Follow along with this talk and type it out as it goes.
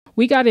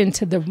we got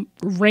into the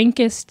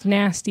rankest,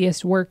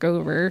 nastiest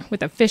workover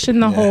with a fish in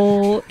the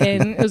hole,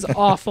 and it was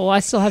awful. I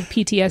still have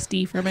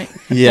PTSD from it.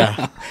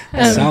 Yeah.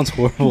 Sounds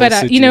horrible.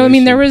 But, you know, I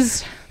mean, there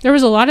was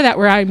a lot of that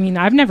where, I mean,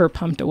 I've never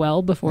pumped a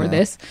well before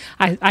this.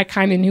 I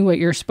kind of knew what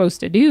you're supposed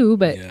to do,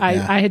 but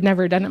I had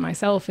never done it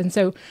myself. And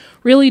so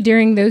really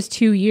during those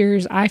 2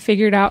 years, I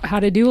figured out how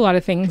to do a lot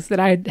of things that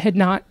I had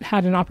not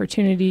had an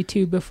opportunity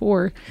to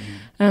before.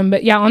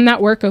 But yeah, on that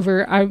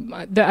workover,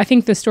 I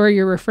think the story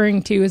you're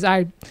referring to is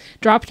I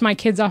dropped my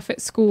kids off at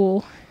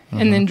school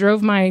and then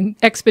drove my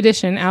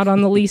Expedition out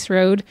on the lease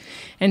road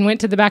and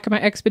went to the back of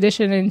my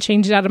Expedition and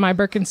changed out of my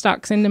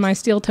Birkenstocks into my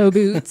steel toe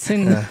boots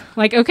and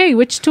like, okay,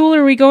 which tool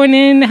are we going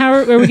in? How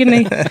are we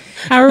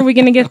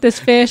going to get this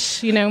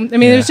fish? You know, I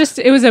mean,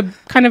 it was a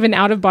kind of an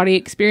out of body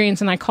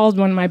experience. And I called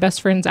one of my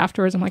best friends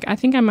afterwards. I'm like, I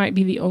think I might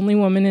be the only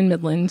woman in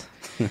Midland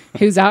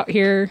who's out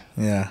here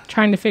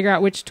trying to figure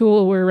out which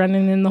tool we're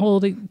running in the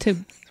hole to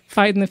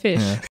fight in the fish.